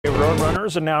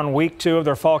Roadrunners are now in week 2 of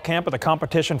their fall camp, but the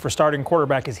competition for starting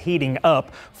quarterback is heating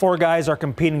up. 4 guys are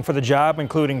competing for the job,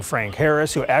 including Frank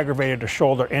Harris, who aggravated a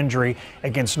shoulder injury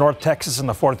against North Texas in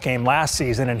the 4th game last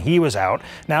season, and he was out.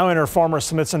 Now enter former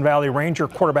Smithson Valley Ranger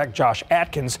quarterback Josh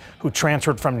Atkins, who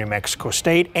transferred from New Mexico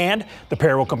State, and the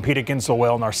pair will compete against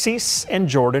Lowell Narcisse and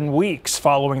Jordan Weeks.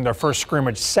 Following their first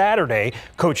scrimmage Saturday,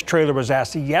 Coach Traylor was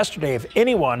asked yesterday if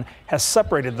anyone has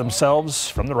separated themselves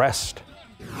from the rest.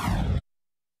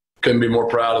 Couldn't be more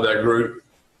proud of that group.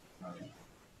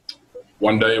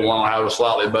 One day one will have a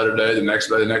slightly better day. The next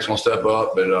day, the next one will step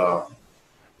up. But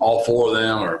all 4 of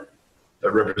them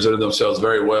have represented themselves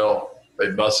very well.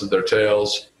 They've busted their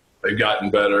tails. They've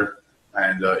gotten better.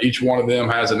 And each one of them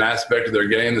has an aspect of their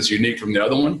game that's unique from the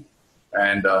other one.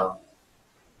 And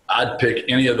I'd pick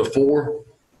any of the 4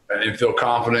 and feel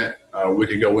confident we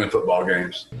could go win football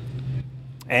games.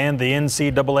 And the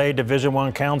NCAA Division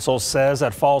I Council says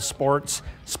that fall sports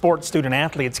student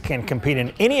athletes can compete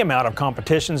in any amount of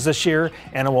competitions this year,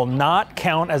 and it will not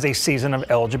count as a season of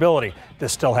eligibility.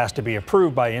 This still has to be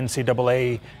approved by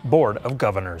NCAA Board of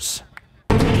Governors.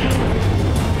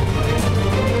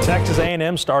 Texas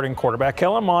A&M starting quarterback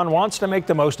Kellen Mond wants to make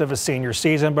the most of his senior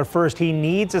season, but first he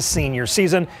needs a senior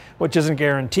season, which isn't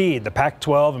guaranteed. The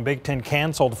Pac-12 and Big Ten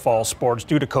canceled fall sports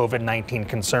due to COVID-19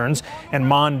 concerns, and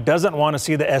Mond doesn't want to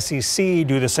see the SEC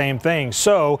do the same thing,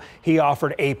 so he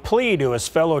offered a plea to his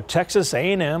fellow Texas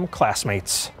A&M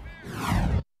classmates.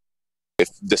 If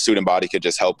the student body could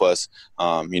just help us,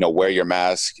 wear your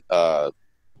mask,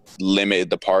 limit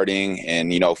the partying,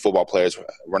 and football players,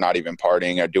 we're not even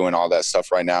partying or doing all that stuff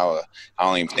right now. I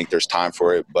don't even think there's time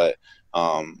for it, but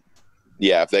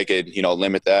if they could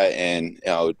limit that and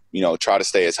try to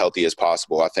stay as healthy as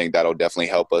possible, I think that'll definitely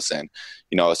help us. And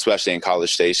especially in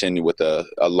College Station with a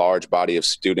large body of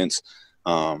students,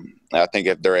 I think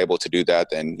if they're able to do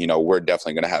that, then we're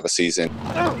definitely going to have a season.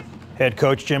 Head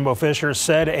coach Jimbo Fisher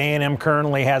said A&M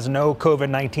currently has no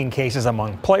COVID-19 cases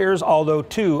among players, although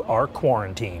 2 are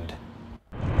quarantined.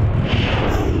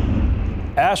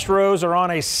 Astros are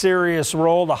on a serious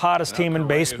roll, the hottest team in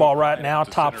baseball right now,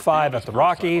 top 5 at the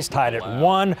Rockies, tied at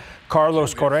 1.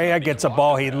 Carlos Correa gets a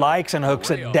ball he likes and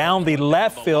hooks it down the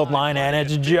left field line, and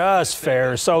it's just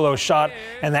fair. Solo shot,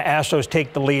 and the Astros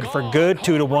take the lead for good,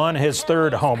 2-1, his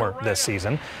 3rd homer this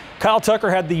season. Kyle Tucker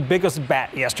had the biggest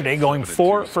bat yesterday, going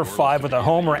 4 for 5 with a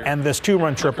homer and this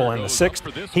 2-run triple in the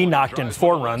 6th. He knocked in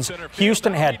 4 runs.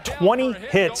 Houston had 20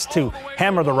 hits to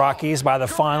hammer the Rockies by the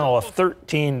final of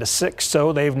 13-6,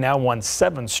 so they've now won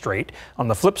 7 straight. On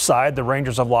the flip side, the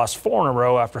Rangers have lost 4 in a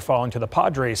row after falling to the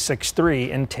Padres 6-3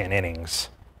 in 10 innings.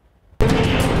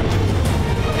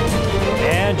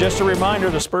 And just a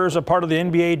reminder, the Spurs are part of the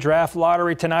NBA Draft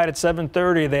Lottery tonight at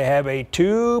 7:30. They have a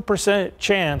 2%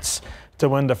 chance to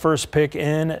win the first pick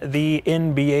in the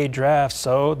NBA draft,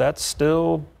 so that's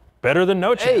still better than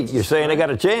no chance. Hey, you're saying they got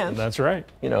a chance. That's right.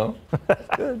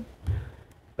 That's good.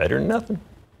 Better than nothing.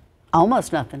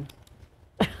 Almost nothing.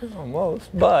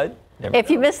 Almost, but if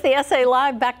you missed the SA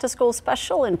Live Back to School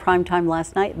special in primetime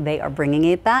last night, they are bringing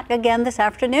it back again this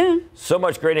afternoon. So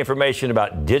much great information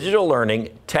about digital learning,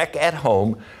 tech at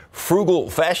home, frugal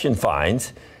fashion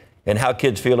finds, and how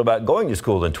kids feel about going to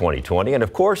school in 2020, and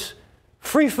of course,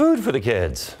 free food for the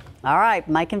kids. All right,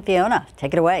 Mike and Fiona,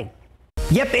 take it away.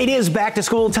 Yep, it is back to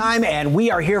school time, and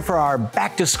we are here for our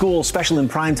back to school special in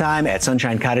prime time at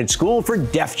Sunshine Cottage School for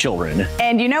Deaf Children.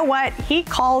 And you know what? He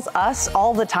calls us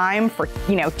all the time for,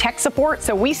 tech support,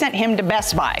 so we sent him to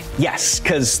Best Buy. Yes,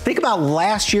 because think about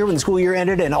last year when the school year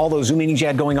ended and all those Zoom meetings you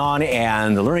had going on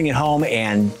and the learning at home,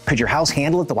 and could your house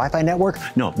handle it, the Wi-Fi network?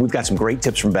 No, we've got some great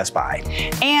tips from Best Buy.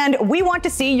 And we want to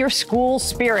see your school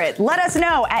spirit. Let us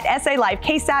know at SA Live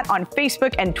KSAT on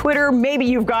Facebook and Twitter. Maybe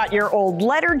you've got your old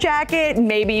letter jacket.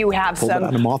 Maybe you have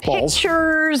some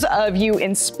pictures of you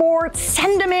in sports.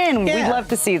 Send them in. Yeah. We'd love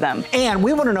to see them. And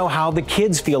we want to know how the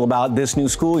kids feel about this new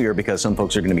school year, because some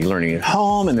folks are going to be learning at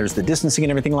home and there's the distancing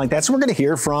and everything like that. So we're going to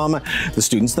hear from the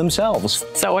students themselves.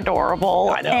 So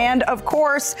adorable. I know. And of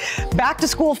course, back to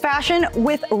school fashion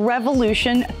with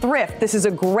Revolution Thrift. This is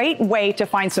a great way to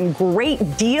find some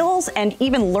great deals and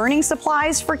even learning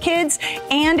supplies for kids,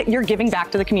 and you're giving back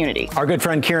to the community. Our good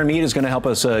friend Karen Mead is going to help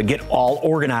us get all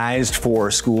organized for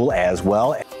school as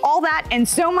well. All that and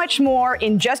so much more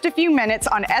in just a few minutes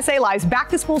on SA Live's Back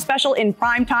to School special in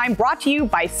prime time, brought to you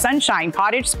by Sunshine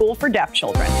Cottage School for Deaf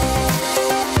Children.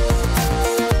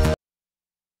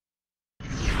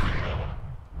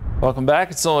 Welcome back.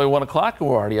 It's only 1 o'clock and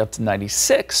we're already up to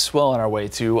 96. Well on our way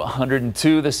to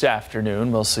 102 this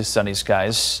afternoon. Mostly sunny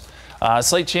skies.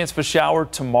 Slight chance of a shower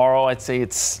tomorrow. I'd say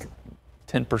it's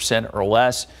 10% or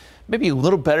less. maybe a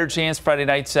little better chance Friday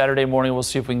night, Saturday morning. We'll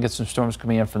see if we can get some storms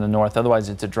coming in from the north. Otherwise,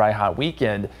 it's a dry, hot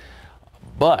weekend.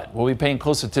 But we'll be paying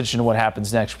close attention to what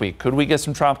happens next week. Could we get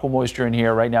some tropical moisture in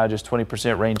here? Right now, just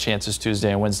 20% rain chances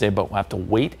Tuesday and Wednesday, but we'll have to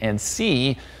wait and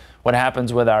see what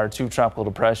happens with our 2 tropical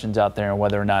depressions out there and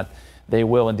whether or not they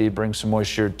will indeed bring some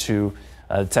moisture to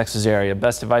the Texas area.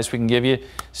 Best advice we can give you,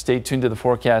 stay tuned to the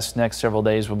forecast next several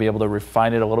days. We'll be able to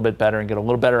refine it a little bit better and get a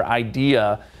little better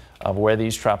idea of where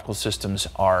these tropical systems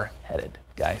are headed,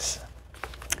 guys.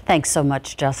 Thanks so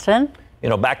much, Justin. You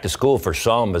know, back to school for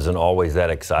some isn't always that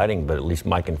exciting, but at least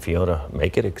Mike and Fiona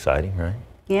make it exciting, right?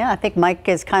 Yeah, I think Mike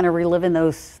is kind of reliving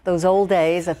those old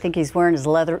days. I think he's wearing his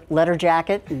leather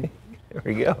jacket. And there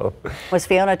we go. Was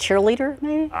Fiona a cheerleader,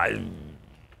 maybe?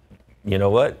 You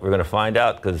know what? We're going to find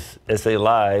out because SA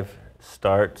Live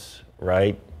starts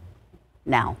right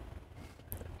now.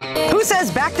 Who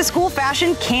says back to school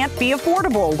fashion can't be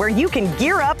affordable, where you can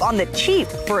gear up on the cheap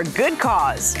for a good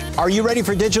cause? Are you ready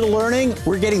for digital learning?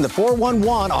 We're getting the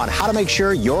 411 on how to make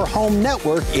sure your home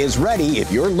network is ready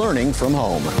if you're learning from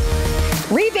home.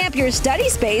 Revamp your study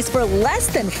space for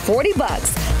less than $40,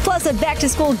 plus a back to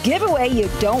school giveaway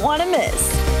you don't want to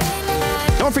miss.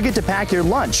 Don't forget to pack your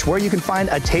lunch, where you can find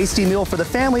a tasty meal for the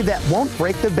family that won't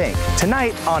break the bank.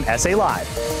 Tonight on SA Live.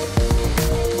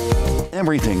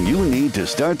 Everything you need to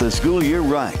start the school year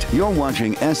right. You're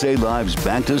watching SA Live's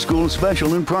Back to School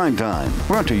Special in prime time.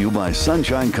 Brought to you by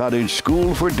Sunshine Cottage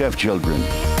School for Deaf Children.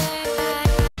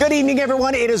 Good evening,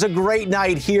 everyone. It is a great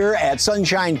night here at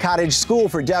Sunshine Cottage School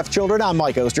for Deaf Children. I'm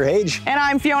Mike Osterhage. And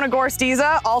I'm Fiona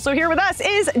Gorstiza. Also here with us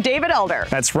is David Elder.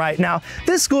 That's right. Now,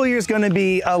 this school year is going to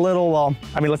be a little, well,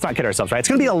 I mean, let's not kid ourselves, right? It's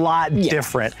going to be a lot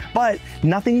different, but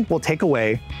nothing will take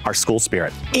away our school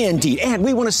spirit. Indeed. And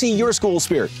we want to see your school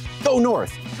spirit. Go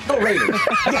North. Go Raiders.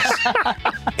 Yes.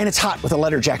 And it's hot with a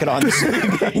letter jacket on this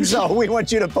evening. So we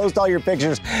want you to post all your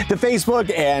pictures to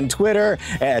Facebook and Twitter.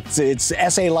 It's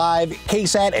SA Live,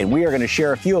 KSAT, and we are going to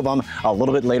share a few of them a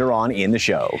little bit later on in the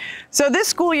show. So this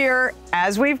school year,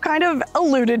 as we've kind of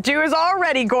alluded to, is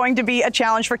already going to be a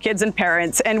challenge for kids and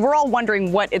parents, and we're all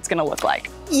wondering what it's going to look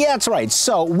like. Yeah, that's right.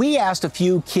 So we asked a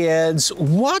few kids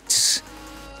what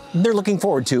they're looking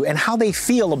forward to and how they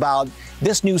feel about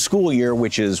this new school year,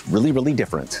 which is really, really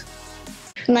different.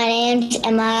 My name's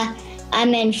Emma.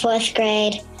 I'm in 4th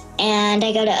grade, and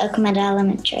I go to Oakmont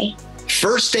Elementary.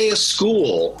 First day of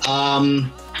school,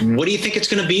 what do you think it's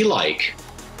going to be like?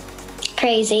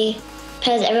 Crazy,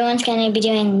 because everyone's going to be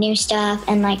doing new stuff,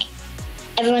 and like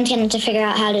everyone's going to figure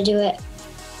out how to do it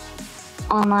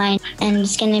online, and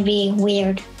it's going to be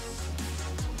weird.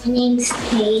 My name's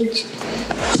Paige.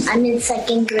 I'm in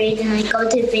 2nd grade, and I go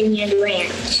to Vineyard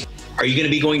Ranch. Are you going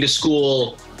to be going to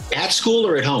school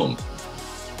or at home?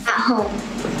 At home.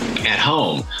 At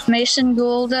home. Mason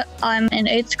Gould. I'm in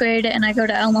 8th grade and I go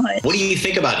to Elma Heights. What do you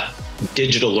think about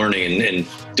digital learning and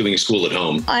doing school at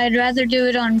home? I'd rather do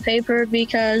it on paper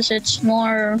because it's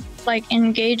more like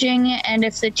engaging, and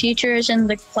if the teacher is in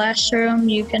the classroom,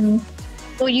 you can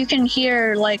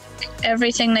hear like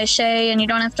everything they say, and you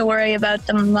don't have to worry about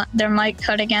their mic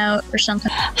cutting out or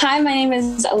something. Hi, my name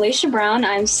is Alicia Brown.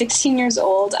 I'm 16 years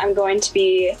old. I'm going to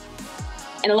be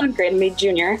in 11th grade, I'm a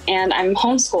junior, and I'm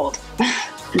homeschooled.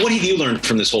 What have you learned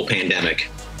from this whole pandemic?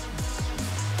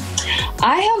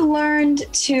 I have learned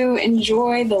to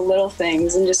enjoy the little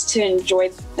things and just to enjoy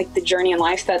like the journey in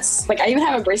life. That's like, I even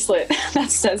have a bracelet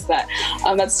that says that.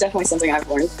 That's definitely something I've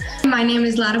learned. My name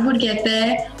is Lara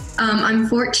Borghete. I'm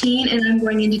 14 and I'm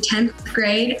going into 10th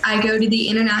grade. I go to the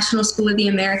International School of the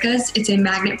Americas. It's a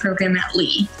magnet program at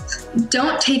Lee.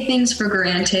 Don't take things for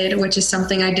granted, which is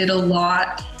something I did a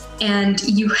lot. And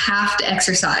you have to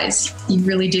exercise. You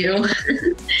really do.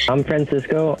 I'm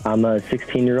Francisco. I'm a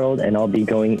 16-year-old, and I'll be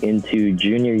going into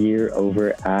junior year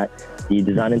over at the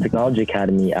Design and Technology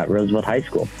Academy at Roosevelt High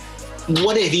School.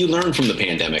 What have you learned from the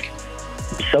pandemic?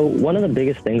 So one of the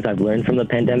biggest things I've learned from the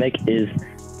pandemic is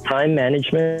time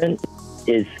management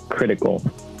is critical.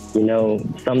 You know,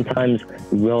 sometimes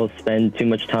we'll spend too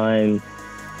much time,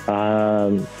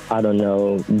 doing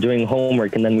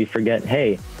homework, and then we forget,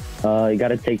 hey, you got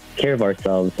to take care of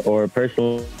ourselves. Or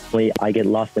personally, I get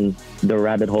lost in the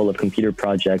rabbit hole of computer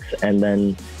projects, and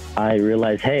then I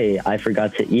realize, hey, I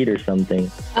forgot to eat or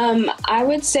something. I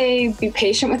would say be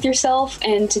patient with yourself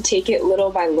and to take it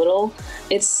little by little.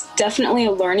 It's definitely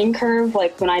a learning curve.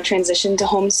 Like when I transitioned to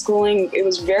homeschooling, it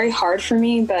was very hard for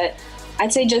me, but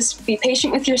I'd say just be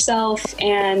patient with yourself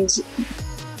and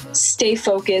stay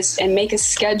focused and make a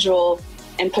schedule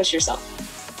and push yourself.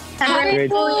 Great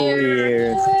school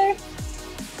year.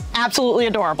 Absolutely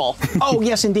adorable. Oh,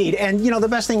 yes, indeed. And, you know, the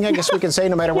best thing I guess we can say,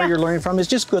 no matter where you're learning from, is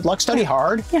just good luck. Study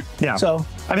hard. Yeah. So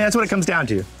I mean, that's what it comes down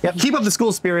to. Yep. Keep up the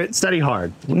school spirit, study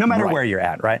hard, no matter where you're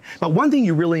at, right? But one thing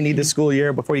you really need this school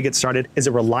year before you get started is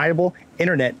a reliable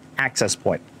internet access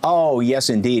point. Oh, yes,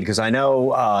 indeed, because I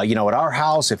know, you know, at our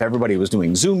house, if everybody was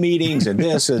doing Zoom meetings and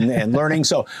this and learning.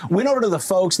 So went over to the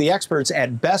folks, the experts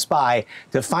at Best Buy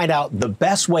to find out the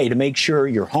best way to make sure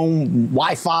your home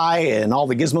Wi-Fi and all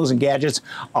the gizmos and gadgets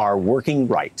are working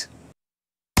right.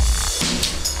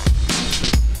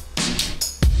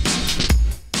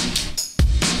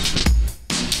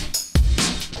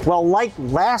 Well, like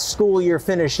last school year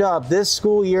finished up, this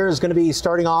school year is going to be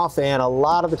starting off, and a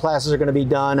lot of the classes are going to be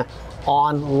done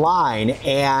online.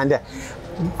 And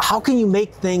how can you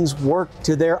make things work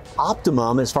to their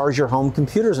optimum as far as your home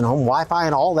computers and home Wi-Fi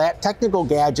and all that technical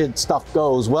gadget stuff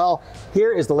goes? Well,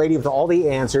 here is the lady with all the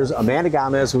answers, Amanda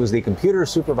Gomez, who is the computer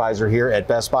supervisor here at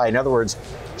Best Buy. In other words,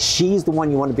 she's the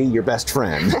one you want to be your best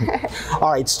friend.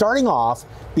 All right, starting off,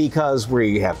 because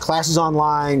we have classes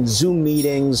online, Zoom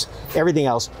meetings, everything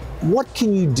else, what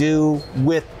can you do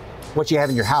with what you have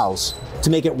in your house to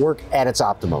make it work at its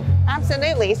optimum?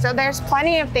 Absolutely. So there's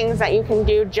plenty of things that you can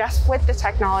do just with the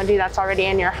technology that's already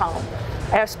in your home.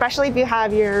 Especially if you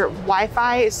have your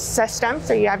Wi-Fi system,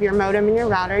 so you have your modem and your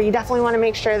router, you definitely want to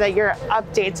make sure that your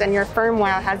updates and your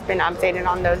firmware has been updated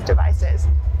on those devices.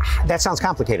 That sounds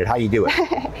complicated. How do you do it?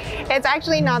 It's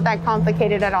actually not that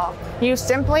complicated at all. You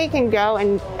simply can go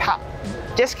and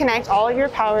disconnect all of your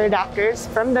power adapters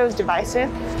from those devices,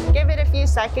 give it a few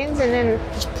seconds, and then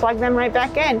just plug them right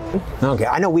back in. Okay,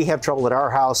 I know we have trouble at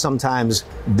our house. Sometimes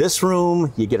this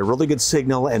room, you get a really good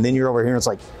signal, and then you're over here and it's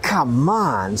like, come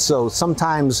on. So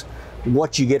sometimes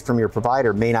what you get from your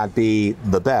provider may not be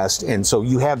the best, and so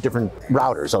you have different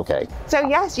routers, okay? So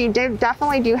yes, you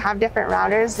definitely do have different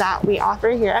routers that we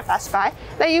offer here at Best Buy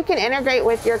that you can integrate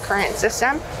with your current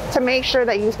system to make sure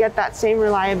that you get that same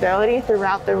reliability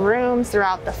throughout the rooms,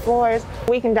 throughout the floors.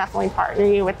 We can definitely partner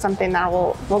you with something that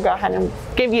will go ahead and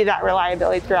give you that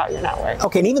reliability throughout your network.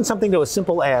 Okay, and even something as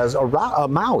simple as a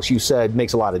mouse, you said,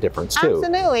 makes a lot of difference too.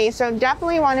 Absolutely, so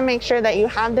definitely want to make sure that you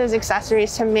have those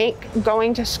accessories to make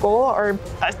going to school or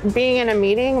being in a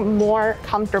meeting more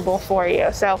comfortable for you.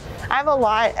 So I have a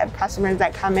lot of customers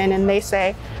that come in and they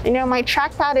say, you know, my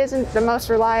trackpad isn't the most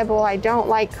reliable, I don't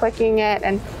like clicking it,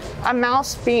 and a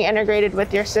mouse being integrated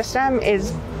with your system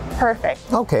is perfect.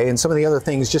 Okay, and some of the other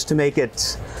things just to make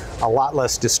it a lot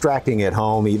less distracting at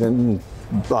home, even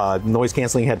noise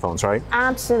canceling headphones, right?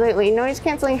 Absolutely. Noise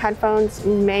canceling headphones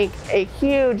make a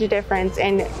huge difference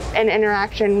in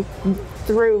interaction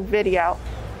through video.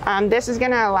 This is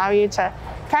going to allow you to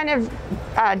kind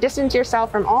of distance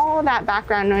yourself from all of that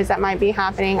background noise that might be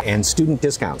happening. And student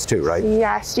discounts too, right?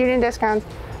 Yeah, student discounts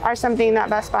are something that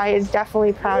Best Buy is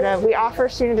definitely proud of. We offer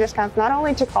student discounts not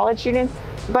only to college students,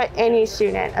 but any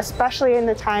student, especially in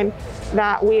the time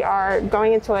that we are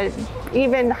going into an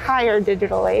even higher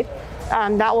digital age.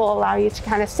 That will allow you to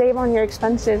kind of save on your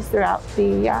expenses throughout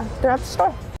the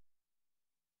store.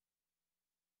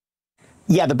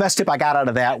 Yeah, the best tip I got out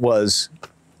of that was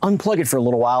unplug it for a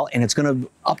little while and it's going to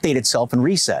update itself and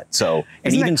reset. So,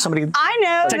 and even somebody... I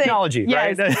know technology, that,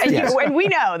 right? Yes, yes. And we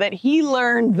know that he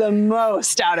learned the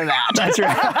most out of that. That's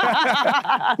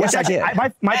right. Yes, I did.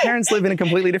 My parents live in a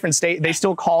completely different state. They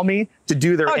still call me to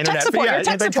do their internet. Tech support,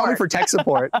 yeah, they call me for tech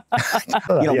support.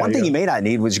 You know, one thing you may not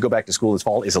need when you go back to school this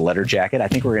fall is a letter jacket. I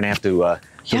think we're going to have to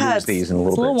lose these in a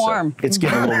little bit. It's a little warm. So it's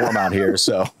getting a little warm out here,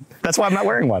 so... That's why I'm not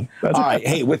wearing one. That's all right.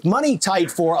 Hey, with money tight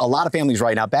for a lot of families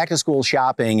right now, back to school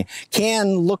shopping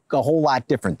can look a whole lot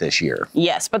different this year.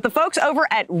 Yes, but the folks over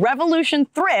at Revolution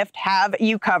Thrift have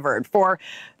you covered for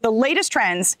the latest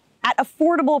trends at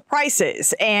affordable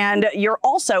prices. And you're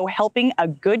also helping a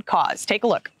good cause. Take a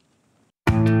look.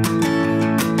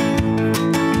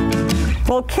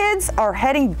 Well, kids are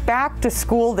heading back to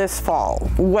school this fall.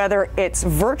 Whether it's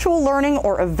virtual learning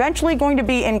or eventually going to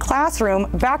be in classroom,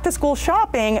 back to school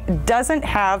shopping doesn't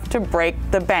have to break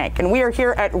the bank. And we are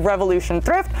here at Revolution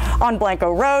Thrift on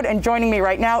Blanco Road. And joining me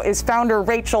right now is founder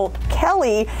Rachel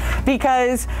Kelly,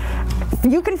 because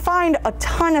you can find a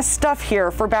ton of stuff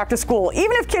here for back to school,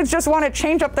 even if kids just want to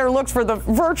change up their looks for the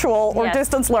virtual or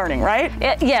distance learning, right?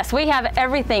 Yes, we have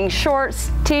everything.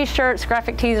 Shorts, t-shirts,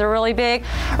 graphic tees are really big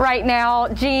right now.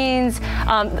 Jeans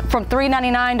from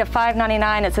 $3.99 to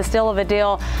 $5.99. It's a steal of a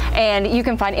deal, and you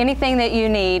can find anything that you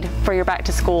need for your back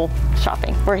to school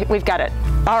shopping. We've got it.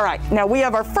 All right, now we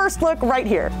have our first look right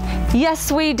here.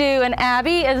 Yes, we do, and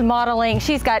Abby is modeling.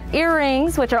 She's got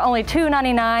earrings, which are only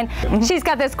 $2.99. She's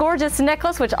got this gorgeous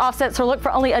necklace, which offsets her look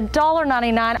for only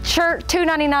 $1.99. Shirt,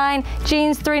 $2.99.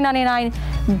 Jeans,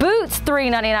 $3.99. Boots,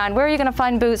 $3.99. Where are you going to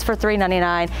find boots for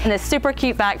 $3.99? And this super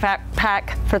cute backpack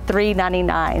pack for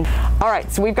 $3.99. All right,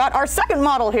 so we've got our second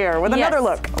model here with another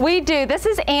look. We do. This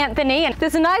is Anthony, and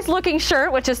this is a nice looking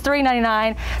shirt, which is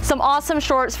 $3.99. Some awesome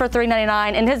shorts for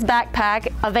 $3.99, and his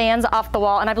backpack, a Vans Off the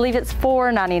Wall, and I believe it's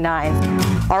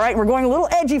 $4.99. All right, we're going a little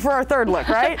edgy for our third look,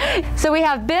 right? So we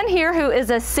have Ben here, who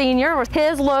is a senior.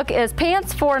 His look is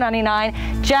pants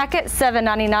 $4.99, jacket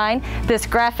 $7.99. This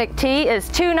graphic tee is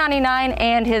 $2.99,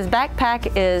 and his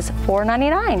backpack is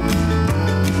 $4.99.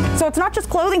 So it's not just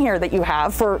clothing here that you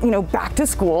have for, back to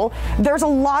school. There's a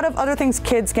lot of other things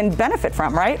kids can benefit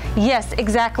from, right? Yes,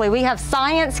 exactly. We have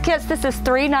science kits. This is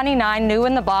 $3.99, new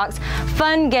in the box.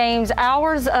 Fun games,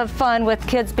 hours of fun with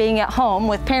kids being at home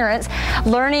with parents,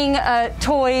 learning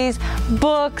toys,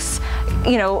 books,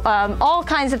 all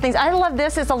kinds of things. I love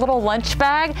this. It's a little lunch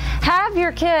bag. Have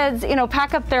your kids,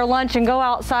 pack up their lunch and go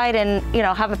outside and,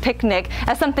 have a picnic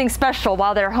as something special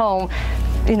while they're home.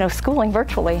 Schooling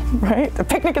virtually. Right? A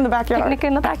picnic in the backyard. Picnic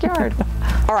in the backyard.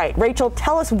 All right, Rachel,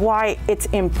 tell us why it's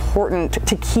important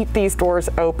to keep these doors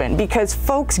open, because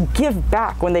folks give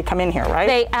back when they come in here, right?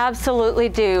 They absolutely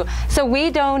do. So we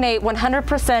donate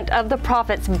 100% of the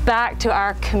profits back to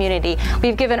our community.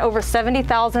 We've given over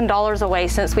 $70,000 away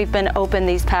since we've been open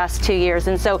these past 2 years.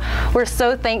 And so we're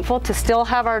so thankful to still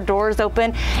have our doors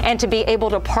open and to be able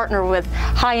to partner with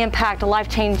high impact,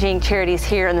 life-changing charities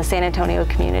here in the San Antonio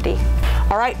community.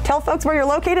 All right, tell folks where you're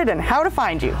located and how to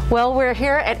find you. Well, we're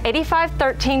here at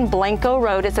 8513 Blanco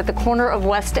Road. It's at the corner of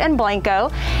West and Blanco.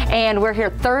 And we're here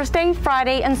Thursday,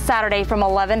 Friday, and Saturday from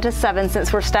 11 to 7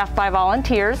 since we're staffed by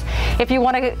volunteers. If you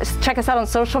want to check us out on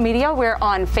social media, we're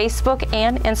on Facebook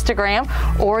and Instagram,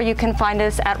 or you can find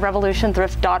us at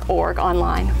revolutionthrift.org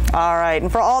online. All right, and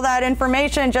for all that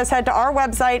information, just head to our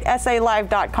website,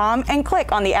 salive.com, and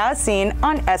click on the As Seen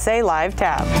on SA Live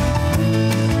tab.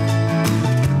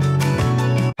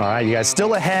 All right, you guys,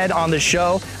 still ahead on the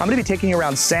show. I'm going to be taking you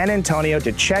around San Antonio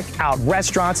to check out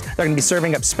restaurants that are going to be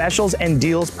serving up specials and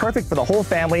deals perfect for the whole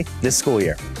family this school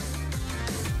year.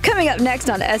 Coming up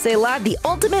next on SA Live, the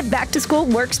ultimate back-to-school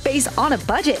workspace on a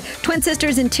budget. Twin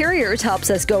Sisters Interiors helps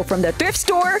us go from the thrift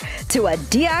store to a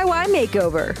DIY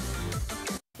makeover.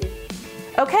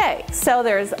 Okay, so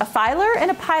there's a filer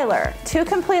and a piler, two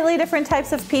completely different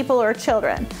types of people or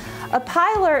children. A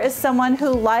piler is someone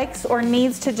who likes or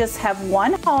needs to just have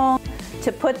one home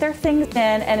to put their things in,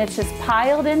 and it's just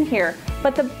piled in here.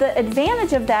 But the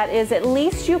advantage of that is at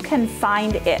least you can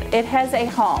find it. It has a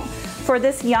home. For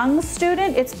this young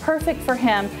student, it's perfect for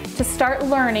him to start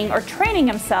learning or training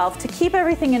himself to keep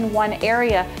everything in one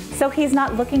area so he's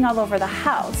not looking all over the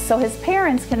house. So his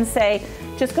parents can say,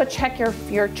 just go check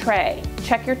your tray,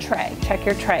 check your tray, check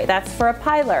your tray. That's for a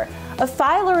piler. A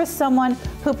filer is someone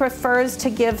who prefers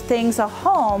to give things a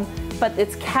home, but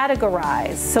it's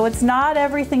categorized. So it's not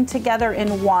everything together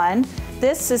in one.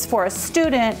 This is for a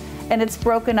student, and it's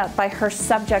broken up by her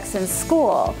subjects in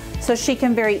school. So she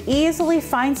can very easily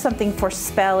find something for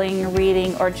spelling,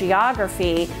 reading, or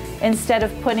geography instead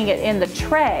of putting it in the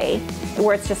tray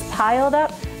where it's just piled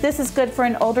up. This is good for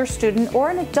an older student or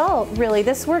an adult, really.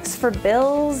 This works for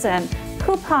bills and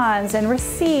coupons and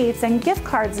receipts and gift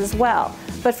cards as well.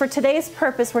 But for today's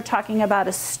purpose, we're talking about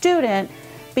a student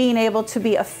being able to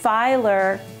be a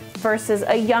filer versus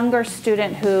a younger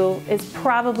student who is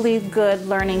probably good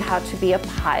learning how to be a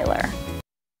piler.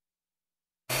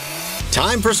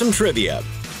 Time for some trivia.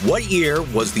 What year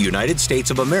was the United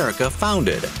States of America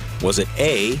founded? Was it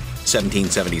A,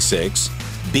 1776,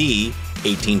 B,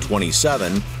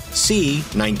 1827, C,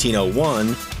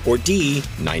 1901, or D,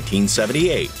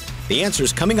 1978? The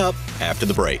answer's coming up after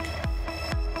the break.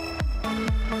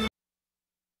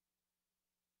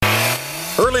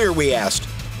 Earlier we asked,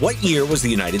 what year was the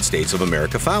United States of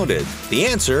America founded? The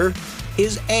answer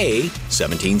is A,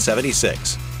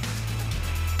 1776.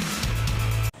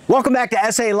 Welcome back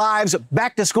to SA Live's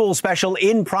Back to School special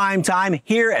in prime time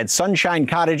here at Sunshine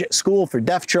Cottage School for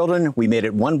Deaf Children. We made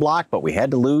it one block, but we had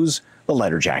to lose the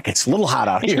letter jackets. A little hot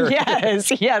out here.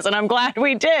 Yes, and I'm glad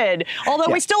we did.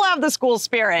 Although we still have the school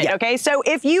spirit, okay? So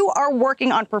if you are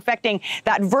working on perfecting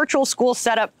that virtual school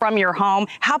setup from your home,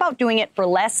 how about doing it for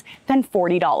less than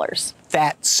 $40?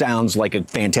 That sounds like a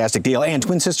fantastic deal. And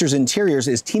Twin Sisters Interiors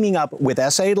is teaming up with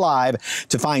SA Live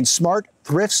to find smart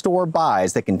thrift store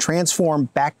buys that can transform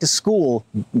back to school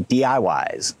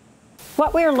DIYs.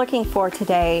 What we're looking for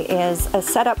today is a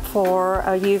setup for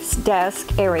a youth's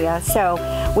desk area. So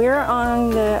we're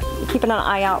keeping an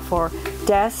eye out for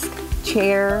desk,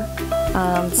 chair,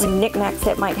 some knickknacks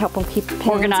that might help them keep pens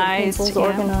organized, and pencils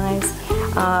organized.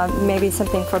 maybe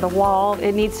something for the wall.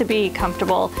 It needs to be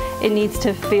comfortable. It needs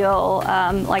to feel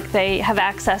like they have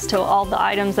access to all the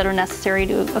items that are necessary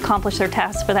to accomplish their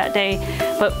tasks for that day.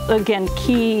 But again,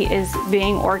 key is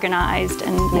being organized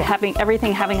and having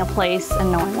everything having a place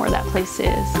and knowing where that place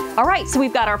is. All right, so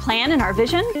we've got our plan and our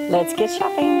vision. Let's get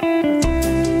shopping.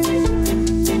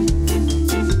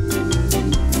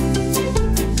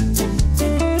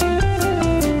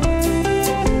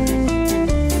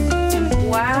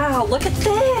 Wow, look at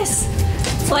this.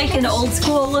 It's like an old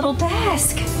school little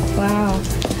desk. Wow.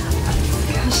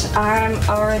 Gosh, I'm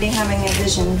already having a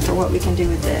vision for what we can do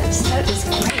with this. That is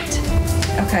great.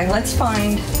 Okay, let's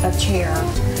find a chair.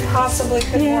 Possibly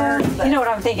could work. But You know what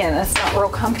I'm thinking? It's not real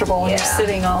comfortable when you're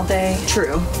sitting all day.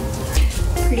 True.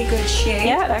 Pretty good shape.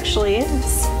 Yeah, it actually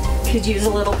is. Could use a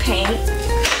little paint.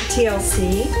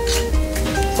 TLC.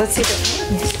 Let's see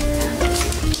the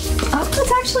Oh,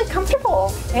 it's actually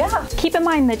comfortable. Yeah. Keep in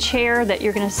mind the chair that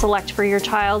you're going to select for your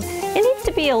child. It needs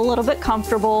to be a little bit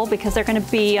comfortable because they're going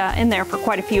to be in there for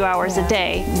quite a few hours a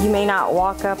day. You may not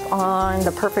walk up on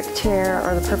the perfect chair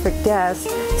or the perfect desk,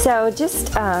 so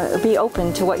just be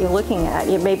open to what you're looking at.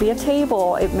 It may be a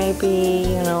table, it may be,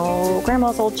 you know,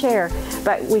 grandma's old chair,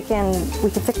 but we can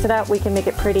fix it up, we can make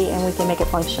it pretty, and we can make it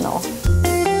functional.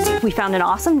 We found an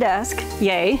awesome desk,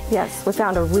 yay. Yes, we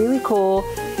found a really cool,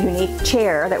 unique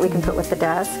chair that we can put with the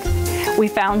desk. We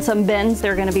found some bins that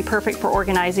are going to be perfect for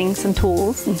organizing some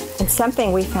tools. And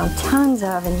something we found tons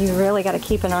of, and you really got to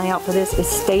keep an eye out for this, is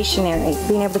stationery.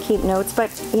 Being able to keep notes,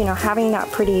 but you know, having that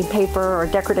pretty paper or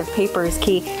decorative paper is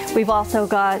key. We've also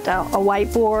got a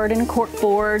whiteboard and a cork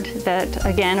board that,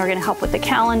 again, are going to help with the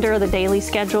calendar, the daily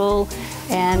schedule,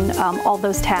 and all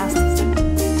those tasks.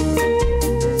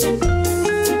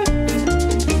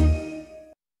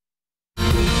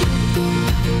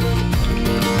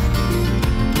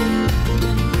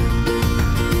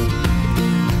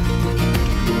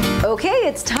 Okay,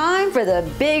 it's time for the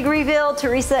big reveal.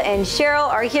 Teresa and Cheryl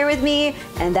are here with me,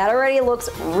 and that already looks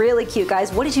really cute.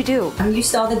 Guys, what did you do? You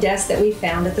saw the desk that we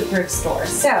found at the thrift store,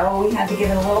 so we had to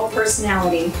give it a little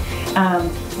personality. A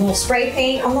little spray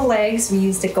paint on the legs. We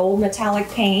used a gold metallic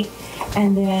paint,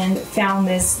 and then found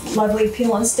this lovely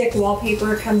peel and stick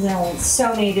wallpaper. It comes in with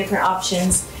so many different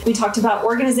options. We talked about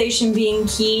organization being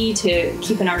key to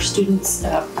keeping our students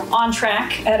on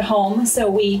track at home. So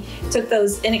we took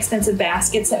those inexpensive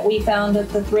baskets that we found at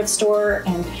the thrift store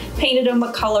and painted them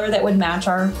a color that would match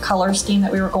our color scheme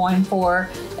that we were going for,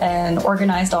 and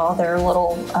organized all their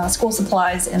little school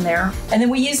supplies in there. And then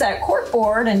we used that cork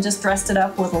board and just dressed it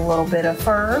up with a little bit of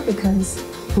fur, because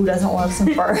who doesn't love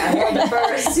some fur? I love the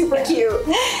fur, it's super cute.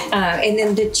 And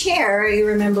then the chair, you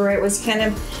remember it was kind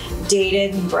of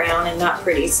dated and brown and not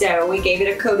pretty. So we gave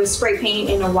it a coat of spray paint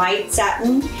in a white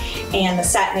satin, and the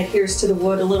satin adheres to the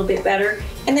wood a little bit better.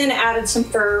 And then added some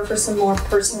fur for some more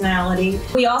personality.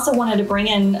 We also wanted to bring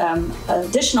in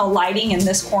additional lighting in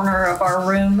this corner of our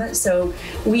room. So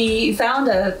we found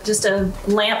just a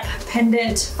lamp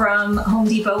pendant from Home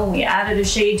Depot, and we added a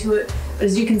shade to it. But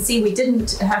as you can see, we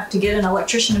didn't have to get an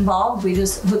electrician involved. We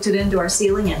just hooked it into our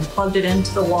ceiling and plugged it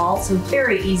into the wall. So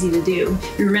very easy to do.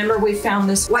 Remember, we found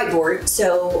this whiteboard,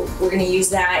 so we're going to use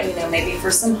that, you know, maybe for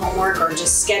some homework or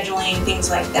just scheduling, things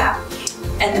like that.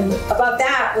 And then above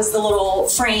that was the little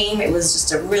frame. It was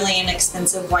just a really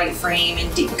inexpensive white frame in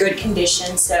good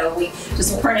condition. So we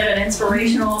just printed an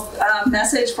inspirational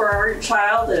message for our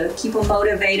child to keep them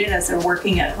motivated as they're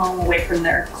working at home away from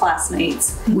their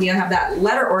classmates. We have that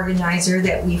letter organizer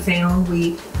that we found.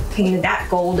 We painted that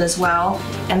gold as well.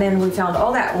 And then we found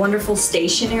all that wonderful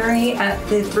stationery at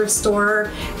the thrift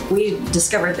store. We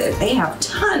discovered that they have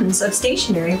tons of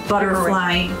stationery.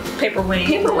 Butterfly. Paperweight.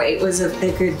 Paperweight was a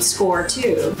good score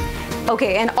too.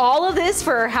 Okay, and all of this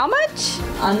for how much?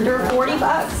 Under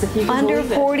 $40, if you can Under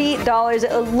believe it. $40.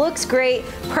 It looks great.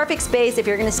 Perfect space if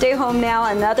you're going to stay home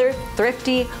now. Another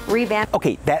thrifty revamp.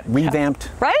 Okay, that revamped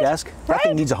desk, that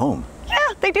thing needs a home. Yeah,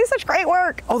 they do such great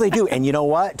work. Oh, they do. And you know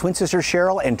what? Twin sisters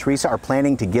Cheryl and Teresa are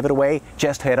planning to give it away.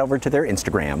 Just head over to their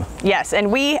Instagram. Yes,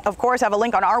 and we, of course, have a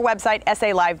link on our website,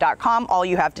 salive.com. All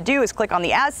you have to do is click on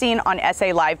the As Seen on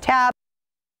SA Live tab.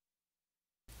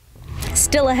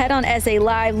 Still ahead on SA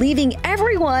Live, leaving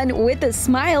everyone with a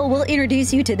smile. We'll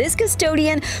introduce you to this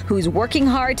custodian who's working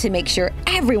hard to make sure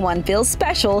everyone feels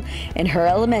special in her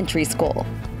elementary school.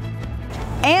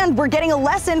 And we're getting a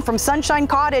lesson from Sunshine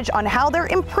Cottage on how they're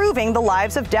improving the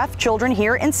lives of deaf children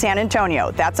here in San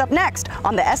Antonio. That's up next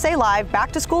on the SA Live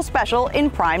Back to School Special in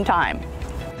prime time.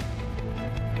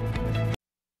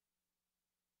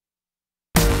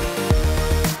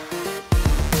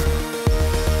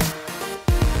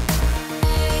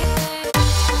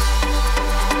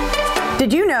 Did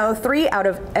Did you know 3 out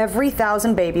of every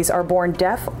 1,000 babies are born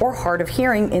deaf or hard of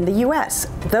hearing in the U.S.?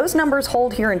 Those numbers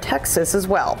hold here in Texas as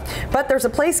well. But there's a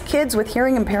place kids with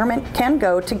hearing impairment can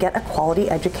go to get a quality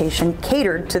education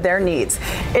catered to their needs.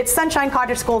 It's Sunshine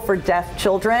Cottage School for Deaf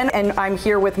Children, and I'm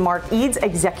here with Mark Eads,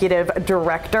 Executive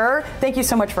Director. Thank you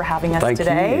so much for having us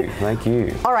today. Thank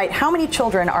you. All right, how many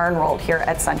children are enrolled here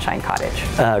at Sunshine Cottage?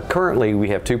 Currently, we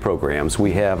have 2 programs.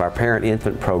 We have our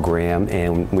parent-infant program,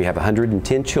 and we have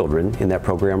 110 children in that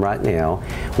program right now.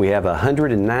 We have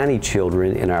 190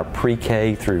 children in our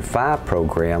pre-K through 5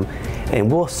 program,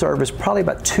 and we'll service probably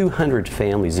about 200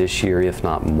 families this year, if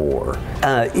not more.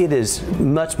 It is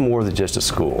much more than just a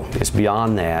school. It's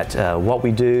beyond that. What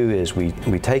we do is we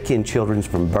take in children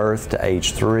from birth to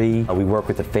age 3. We work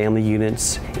with the family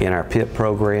units in our PIP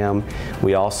program.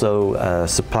 We also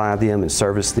supply them and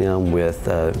service them with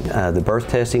the birth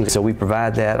testing. So we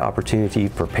provide that opportunity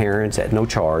for parents at no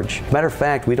charge. Matter of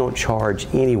fact, we don't charge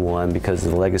anyone because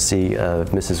of the legacy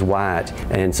of Mrs. White.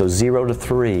 And so 0 to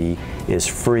 3 is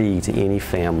free to any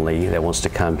family that wants to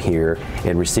come here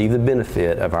and receive the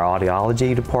benefit of our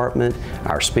audiology department,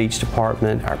 our speech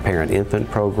department, our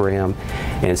parent-infant program.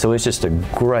 And so it's just a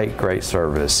great, great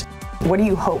service. What do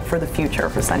you hope for the future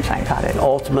for Sunshine Cottage?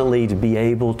 Ultimately, to be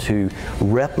able to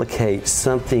replicate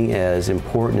something as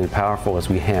important and powerful as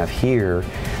we have here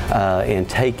and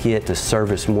take it to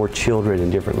service more children in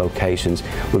different locations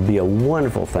would be a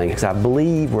wonderful thing, because I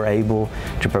believe we're able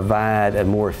to provide a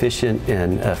more efficient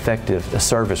and effective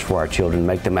service for our children,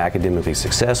 make them academically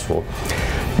successful.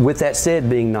 With that said,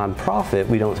 being nonprofit,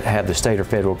 we don't have the state or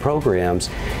federal programs,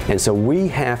 and so we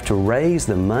have to raise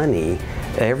the money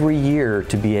every year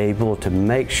to be able to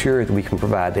make sure that we can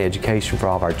provide the education for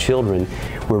all of our children.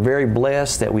 We're very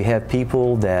blessed that we have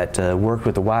people that worked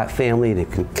with the White family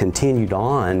and continued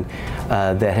on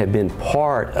that have been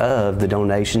part of the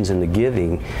donations and the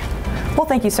giving. Well,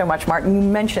 thank you so much, Martin. You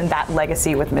mentioned that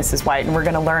legacy with Mrs. White, and we're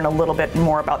going to learn a little bit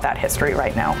more about that history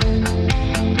right now.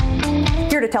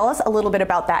 Here to tell us a little bit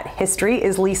about that history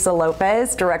is Lisa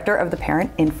Lopez, Director of the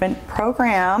Parent-Infant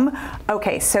Program.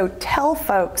 Okay, so tell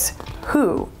folks,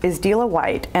 who is Dela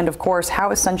White, and of course,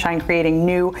 how is Sunshine creating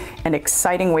new and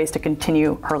exciting ways to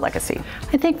continue her legacy?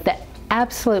 I think the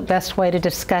absolute best way to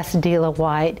discuss Dela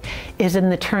White is in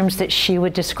the terms that she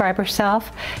would describe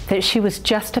herself, that she was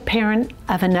just a parent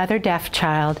of another deaf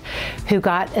child who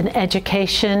got an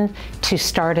education to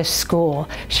start a school.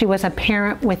 She was a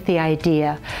parent with the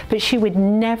idea, but she would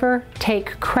never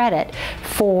take credit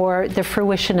for the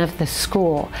fruition of the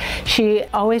school. She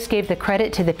always gave the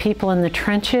credit to the people in the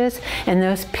trenches, and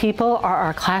those people are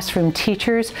our classroom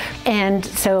teachers. And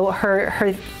so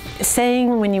her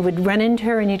saying, when you would run into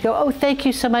her and you'd go, "Oh, thank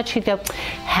you so much," she'd go,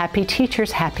 "Happy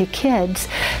teachers, happy kids."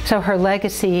 So her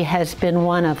legacy has been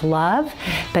one of love,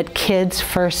 but kids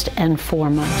first and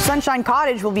foremost. Sunshine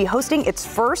Cottage will be hosting its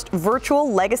first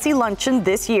virtual legacy luncheon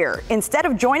this year. Instead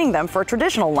of joining them for a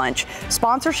traditional lunch,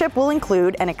 sponsorship will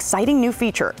include an exciting new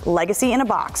feature, Legacy in a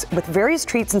Box, with various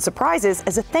treats and surprises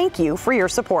as a thank you for your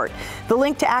support. The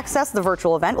link to access the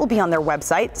virtual event will be on their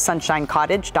website,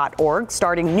 sunshinecottage.org,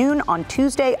 starting noon on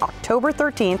Tuesday, October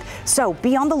 13th, so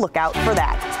be on the lookout for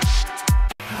that.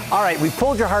 All right, we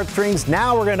pulled your heartstrings.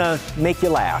 Now we're going to make you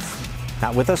laugh.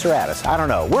 Not with us or at us, I don't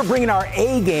know. We're bringing our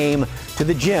A game to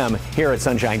the gym here at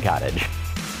Sunshine Cottage.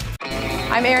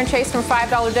 I'm Erin Chase from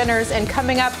 $5 Dinners, and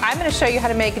coming up, I'm going to show you how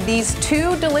to make these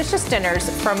 2 delicious dinners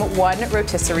from one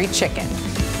rotisserie chicken.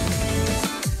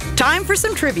 Time for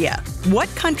some trivia.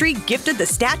 What country gifted the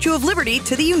Statue of Liberty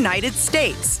to the United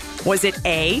States? Was it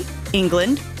A,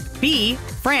 England, B,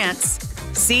 France,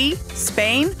 C,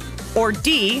 Spain, or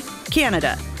D,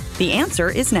 Canada? The answer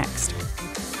is next.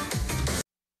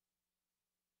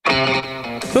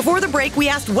 Before the break, we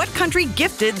asked what country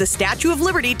gifted the Statue of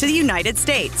Liberty to the United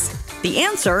States. The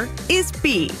answer is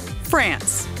B,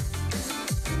 France.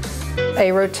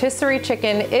 A rotisserie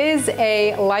chicken is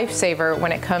a lifesaver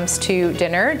when it comes to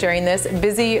dinner during this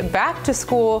busy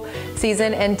back-to-school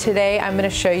season, and today I'm going to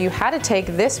show you how to take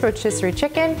this rotisserie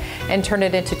chicken and turn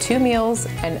it into 2 meals: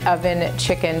 an oven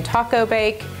chicken taco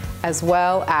bake, as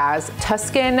well as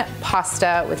Tuscan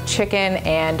pasta with chicken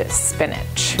and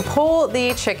spinach. Pull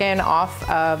the chicken off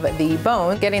of the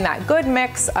bone, getting that good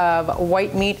mix of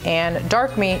white meat and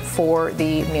dark meat for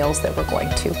the meals that we're going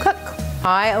to cook.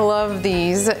 I love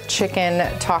these chicken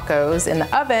tacos in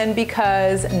the oven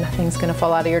because nothing's gonna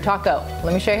fall out of your taco.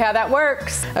 Let me show you how that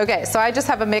works. Okay, so I just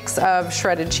have a mix of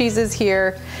shredded cheeses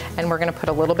here, and we're gonna put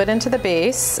a little bit into the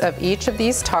base of each of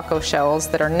these taco shells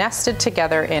that are nested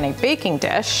together in a baking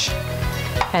dish.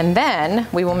 And then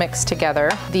we will mix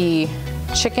together the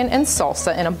chicken and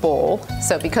salsa in a bowl.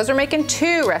 So because we're making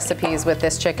 2 recipes with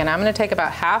this chicken, I'm gonna take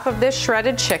about half of this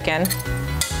shredded chicken,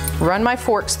 run my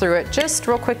forks through it just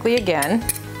real quickly again,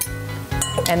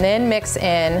 and then mix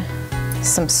in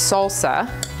some salsa,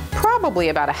 probably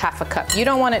about a half a cup. You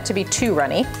don't want it to be too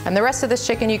runny. And the rest of this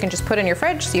chicken you can just put in your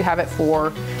fridge so you have it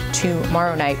for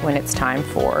tomorrow night when it's time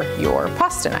for your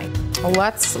pasta night.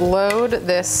 Let's load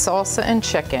this salsa and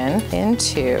chicken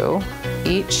into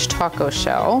each taco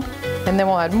shell, and then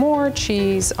we'll add more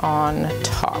cheese on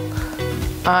top.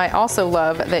 I also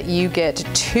love that you get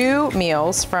 2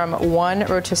 meals from 1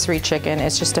 rotisserie chicken.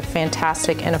 It's just a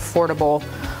fantastic and affordable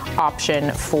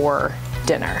option for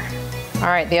dinner. All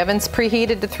right, the oven's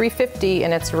preheated to 350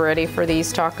 and it's ready for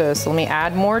these tacos. So let me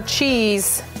add more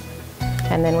cheese,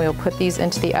 and then we'll put these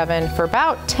into the oven for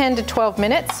about 10 to 12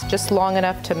 minutes, just long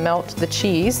enough to melt the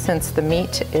cheese since the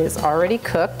meat is already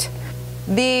cooked.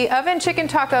 The oven chicken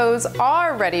tacos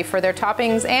are ready for their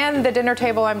toppings, and the dinner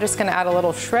table, I'm just gonna add a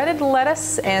little shredded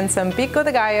lettuce and some pico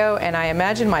de gallo, and I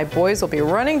imagine my boys will be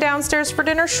running downstairs for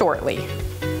dinner shortly.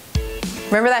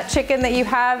 Remember that chicken that you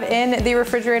have in the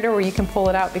refrigerator where you can pull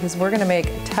it out, because we're gonna make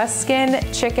Tuscan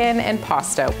chicken and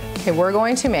pasta. Okay, we're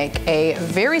going to make a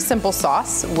very simple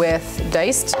sauce with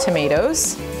diced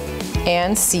tomatoes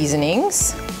and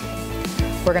seasonings.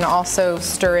 We're gonna also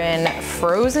stir in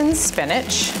frozen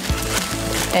spinach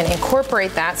and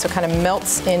incorporate that so it kind of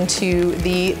melts into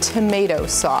the tomato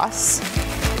sauce.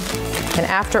 And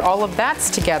after all of that's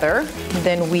together,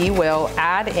 then we will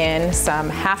add in some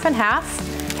half and half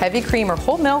heavy cream or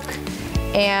whole milk,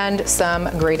 and some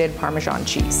grated Parmesan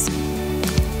cheese.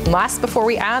 Last, before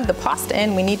we add the pasta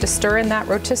in, we need to stir in that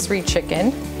rotisserie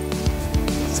chicken.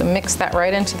 So mix that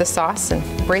right into the sauce and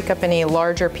break up any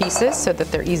larger pieces so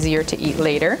that they're easier to eat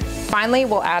later. Finally,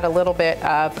 we'll add a little bit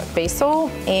of basil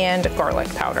and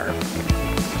garlic powder.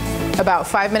 About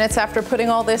 5 minutes after putting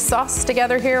all this sauce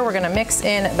together here, we're gonna mix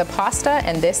in the pasta,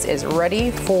 and this is ready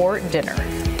for dinner.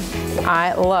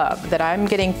 I love that I'm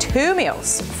getting 2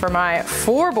 meals for my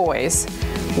 4 boys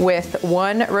with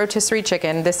 1 rotisserie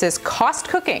chicken. This is cost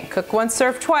cooking, cook once,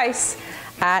 serve twice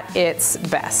at its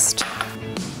best.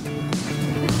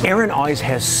 Erin always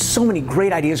has so many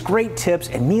great ideas, great tips,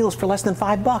 and meals for less than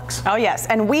 $5. Oh yes,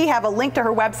 and we have a link to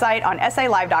her website on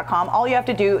SALive.com. All you have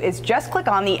to do is just click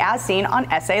on the As Seen on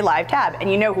SA Live tab.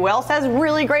 And you know who else has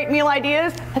really great meal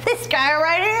ideas? This guy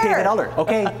right here. David Elder.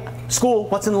 Okay, school,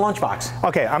 what's in the lunchbox?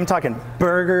 Okay, I'm talking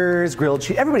burgers, grilled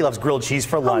cheese. Everybody loves grilled cheese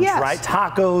for lunch, yes. right?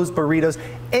 Tacos, burritos,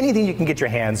 anything you can get your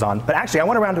hands on. But actually, I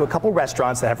went around to a couple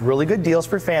restaurants that have really good deals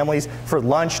for families, for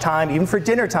lunchtime, even for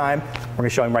dinner time. We're gonna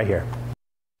show them right here.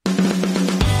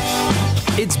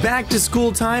 It's back to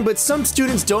school time, but some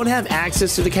students don't have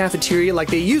access to the cafeteria like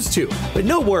they used to. But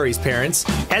no worries, parents.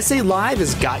 SA Live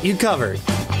has got you covered.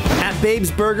 At Babe's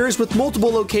Burgers, with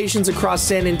multiple locations across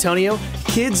San Antonio,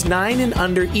 kids 9 and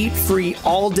under eat free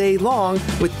all day long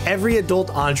with every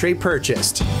adult entree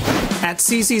purchased. At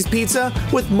Cici's Pizza,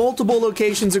 with multiple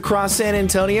locations across San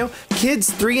Antonio,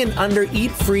 kids 3 and under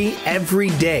eat free every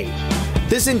day.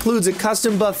 This includes a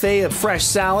custom buffet of fresh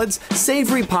salads,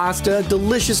 savory pasta,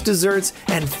 delicious desserts,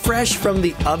 and fresh from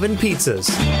the oven pizzas.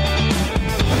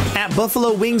 At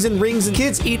Buffalo Wings and Rings,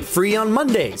 kids eat free on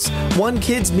Mondays. 1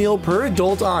 kid's meal per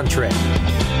adult entree.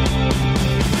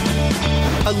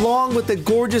 Along with the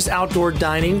gorgeous outdoor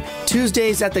dining,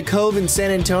 Tuesdays at the Cove in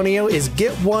San Antonio is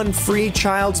get 1 free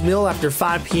child's meal after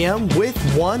 5 p.m. with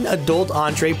 1 adult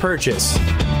entree purchase.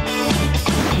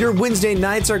 Your Wednesday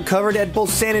nights are covered at both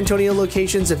San Antonio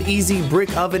locations of Easy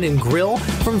Brick Oven and Grill.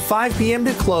 From 5 p.m.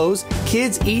 to close,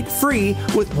 kids eat free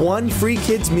with 1 free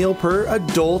kids meal per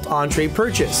adult entree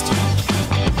purchased.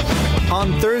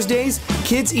 On Thursdays,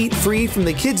 kids eat free from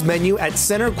the kids menu at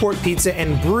Center Court Pizza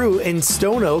and Brew in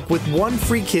Stone Oak with 1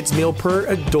 free kids meal per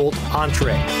adult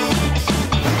entree.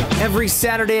 Every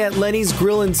Saturday at Lenny's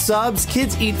Grill and Subs,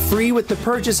 kids eat free with the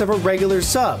purchase of a regular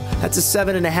sub. That's a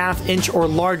 7.5-inch or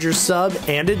larger sub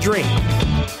and a drink.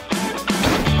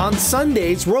 On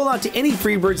Sundays, roll out to any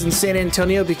Freebirds in San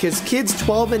Antonio because kids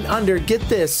 12 and under, get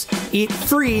this, eat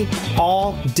free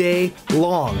all day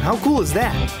long. How cool is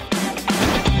that?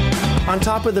 On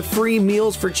top of the free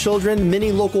meals for children,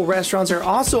 many local restaurants are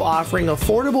also offering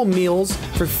affordable meals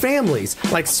for families,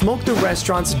 like Smoke the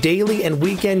Restaurant's daily and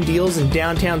weekend deals in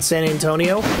downtown San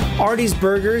Antonio, Artie's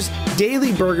Burgers,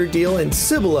 Daily Burger Deal in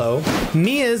Cibolo.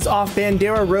 Mia's off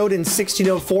Bandera Road in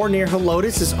 1604 near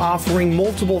Helotes is offering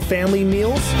multiple family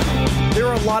meals. There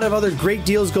are a lot of other great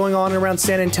deals going on around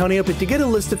San Antonio, but to get a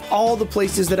list of all the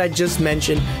places that I just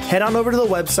mentioned, head on over to the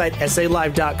website,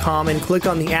 salive.com, and click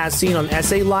on the As Seen on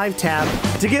SA Live tab.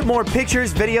 To get more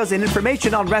pictures, videos, and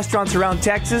information on restaurants around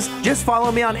Texas, just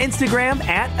follow me on Instagram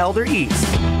at Elder Eats.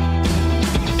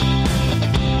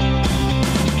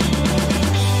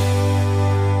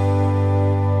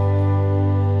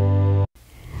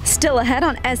 Still ahead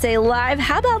on SA Live,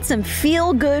 how about some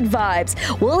feel-good vibes?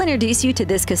 We'll introduce you to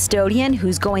this custodian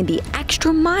who's going the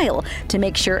extra mile to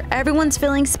make sure everyone's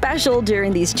feeling special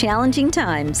during these challenging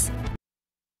times.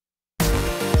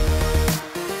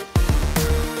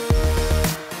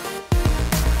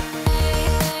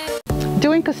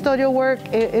 Doing custodial work,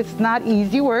 it's not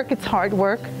easy work, it's hard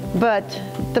work, but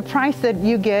the price that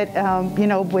you get, you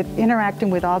know, with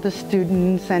interacting with all the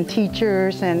students and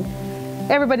teachers and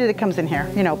everybody that comes in here,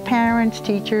 you know, parents,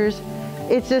 teachers,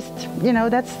 it's just, you know,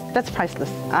 that's priceless.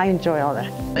 I enjoy all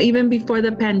that. Even before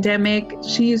the pandemic,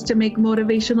 she used to make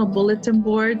motivational bulletin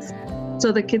boards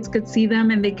so the kids could see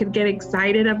them and they could get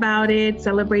excited about it,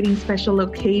 celebrating special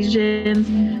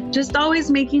occasions, just always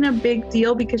making a big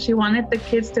deal because she wanted the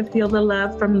kids to feel the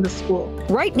love from the school.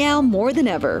 Right now, more than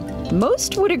ever,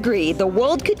 most would agree the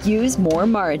world could use more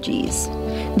Margies.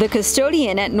 The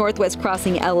custodian at Northwest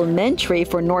Crossing Elementary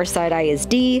for Northside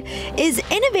ISD is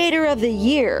Innovator of the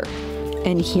Year,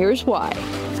 and here's why.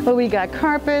 Well, we got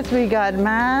carpets, we got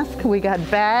masks, we got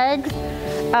bags.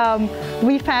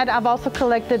 I've also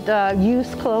collected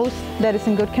used clothes that is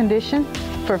in good condition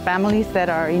for families that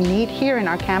are in need here in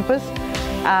our campus.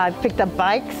 I picked up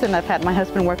bikes and I've had my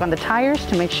husband work on the tires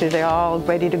to make sure they're all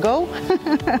ready to go.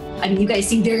 I mean, you guys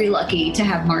seem very lucky to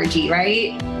have Margie,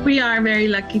 right? We are very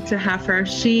lucky to have her.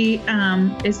 She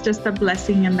is just a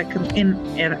blessing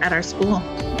at our school.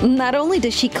 Not only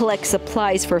does she collect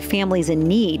supplies for families in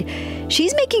need,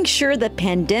 she's making sure the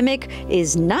pandemic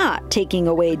is not taking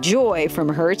away joy from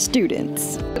her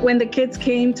students. When the kids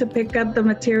came to pick up the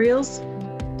materials,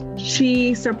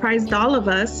 she surprised all of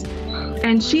us,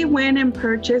 and she went and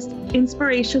purchased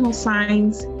inspirational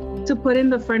signs to put in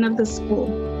the front of the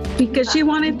school because she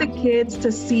wanted the kids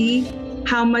to see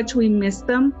how much we missed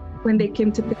them when they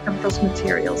came to pick up those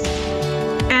materials.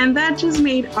 And that just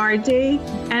made our day,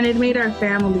 and it made our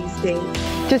family's day.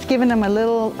 Just giving them a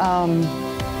little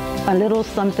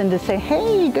something to say,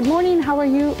 hey, good morning, how are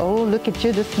you? Oh, look at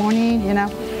you this morning, you know.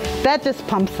 That just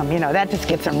pumps them, you know, that just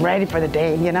gets them ready for the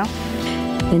day, you know.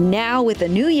 And now with the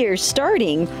new year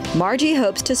starting, Margie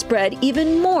hopes to spread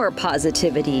even more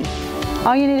positivity.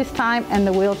 All you need is time and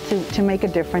the will to make a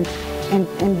difference and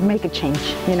make a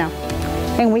change, you know.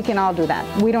 And we can all do that.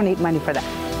 We don't need money for that.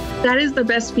 That is the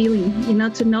best feeling, you know,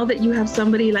 to know that you have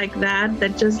somebody like that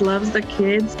just loves the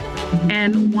kids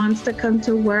and wants to come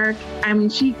to work. I mean,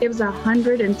 she gives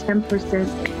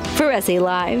 110%. For SA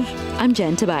Live, I'm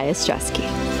Jen Tobias-Jusky.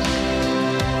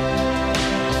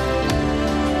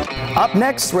 Up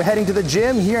next, we're heading to the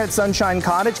gym here at Sunshine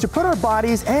Cottage to put our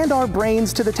bodies and our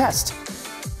brains to the test.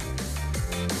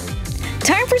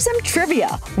 Time for some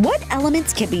trivia. What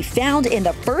elements can be found in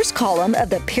the first column of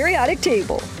the periodic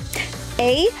table?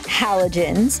 A,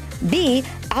 halogens, B,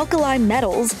 alkali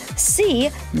metals, C,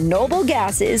 noble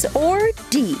gases, or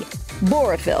D,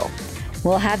 borophyll?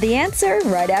 We'll have the answer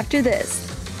right after this.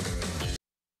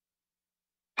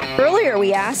 Earlier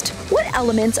we asked, what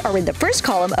elements are in the first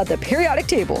column of the periodic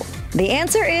table? The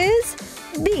answer is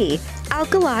B,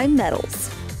 alkali metals.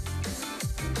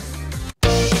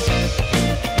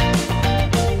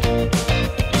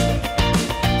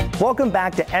 Welcome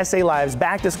back to SA Live's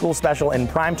Back to School Special in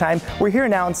Primetime. We're here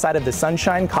now inside of the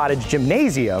Sunshine Cottage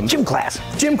Gymnasium. Gym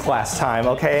class time,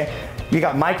 okay? You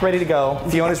got Mike ready to go,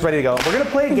 Fiona's ready to go. We're gonna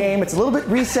play a game. It's a little bit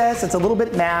recess, it's a little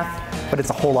bit math, but it's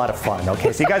a whole lot of fun,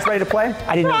 okay? So you guys ready to play?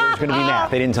 I didn't know there was gonna be math.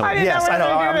 They didn't tell me. Yes, I know.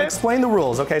 I'm gonna explain the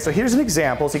rules, okay? So here's an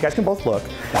example so you guys can both look.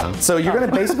 So you're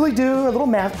gonna basically do a little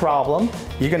math problem.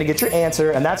 You're gonna get your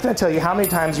answer, and that's gonna tell you how many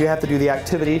times you have to do the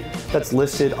activity that's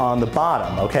listed on the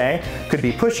bottom, okay? Could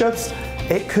be push-ups,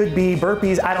 it could be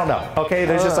burpees, I don't know, okay?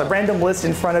 There's just a random list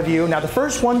in front of you. Now the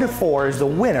first 1 to 4 is the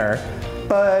winner,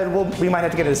 but we might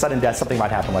have to get into sudden death. Something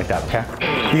might happen like that, okay?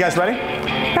 You guys ready?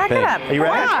 Back it up. Are you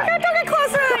ready? Don't get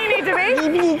closer than you need to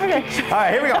be. Okay. All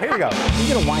right, here we go. You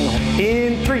get a whine.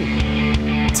 In 3,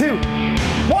 2,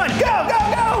 1, go, go,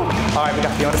 go! All right, we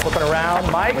got Fiona flipping around.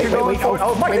 Mike, you're going forward.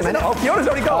 Oh, Mike, oh, Fiona's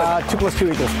already going. 2 +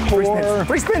 2 = 4. 3 spins.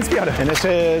 3 spins, Fiona. And this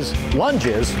is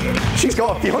lunges. She's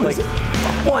going, Fiona's.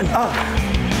 1.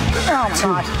 Oh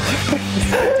my gosh.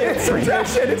 It's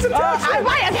subtraction. It's subtraction.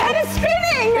 My head is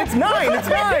spinning. It's 9. It's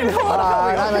 9.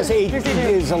 9 minus 8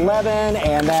 is 11,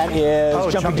 and that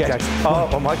is jumping jacks. Oh,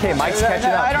 okay. Mike's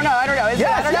catching up. I don't know.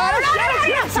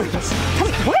 Yes.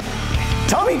 What?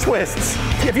 Tummy twists.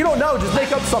 If you don't know, just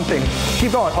make up something.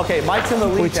 Keep going. Okay, Mike's in the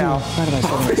lead now. You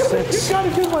got a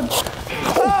good one.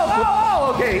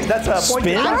 Oh, okay. That's a point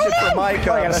for Mike.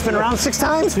 I gotta spin around 6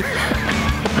 times?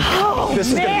 Oh, this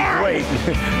is gonna be great.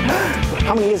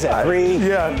 How many is that? 3?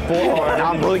 Yeah. 4.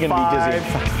 I'm really gonna be dizzy.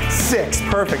 6.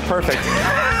 Perfect.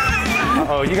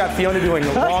 Uh-oh, you got Fiona doing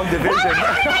long division.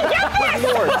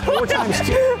 4 times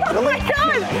 2. Oh my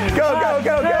God. Go.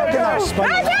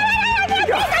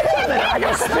 I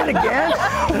gotta spin again.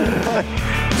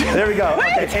 There we go.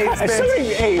 Okay, 8 spins.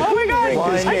 8. Oh my God.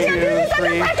 1, 2,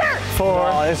 3,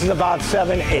 4. Oh, this is about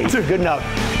 7, 8. Good enough.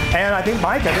 And I think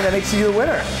that makes you the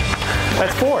winner.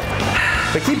 That's 4.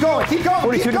 But keep going.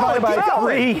 42 divided by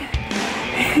 3.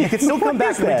 You can still come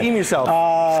back and redeem yourself.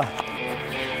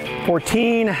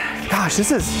 14. Gosh,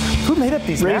 who made up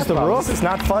these math problems? This is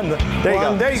not fun.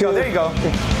 There you go.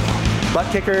 Butt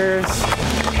kickers.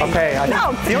 Okay.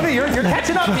 Fiona, you're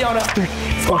catching up, Fiona.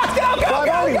 Squats, go.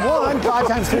 5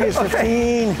 times 3 is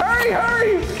 15.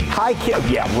 Hurry. High kick.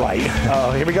 Yeah, right.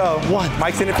 Oh, here we go. 1.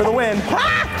 Mike's in it for the win.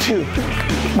 2.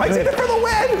 Mike's in it for the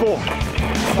win. 4.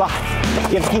 5.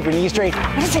 You have to keep your knees straight.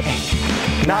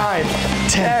 9,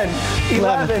 10,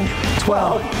 11,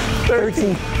 12,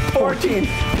 13, 14, 15.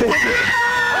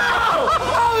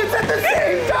 Oh, it's at the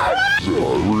same time.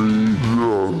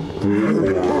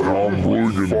 I'm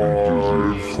really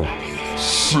gonna be dizzy.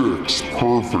 6.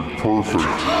 Perfect.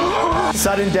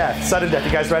 Sudden death.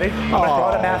 You guys ready? I'm gonna throw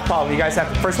out a math problem. You guys have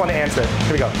the first one to answer it.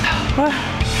 Here we go.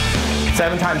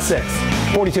 7 times 6.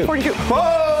 42.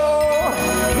 Whoa!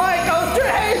 Mike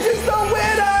Osterhage is the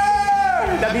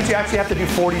winner! That means you actually have to do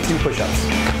 42 push-ups.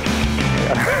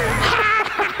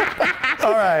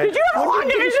 All right. Did you have a long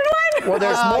division win? Well,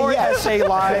 there's more SA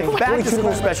Live Back to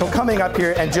School special coming up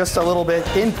here in just a little bit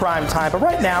in prime time. But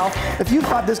right now, if you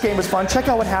thought this game was fun, check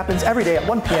out what happens every day at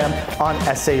 1 p.m. on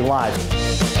SA Live.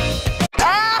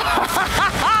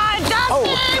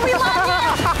 Dusty, we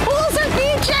love you! Pools and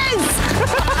beaches!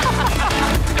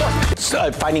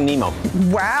 Finding Nemo.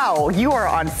 Wow, you are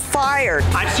on fire.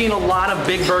 I've seen a lot of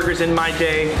big burgers in my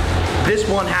day. This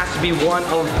one has to be one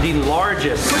of the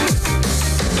largest.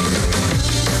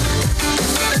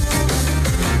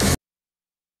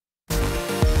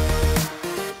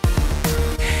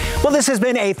 Well, this has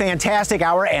been a fantastic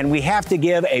hour, and we have to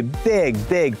give a big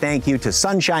thank you to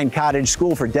Sunshine Cottage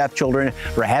School for Deaf Children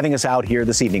for having us out here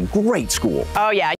this evening. Great school. Oh, yeah.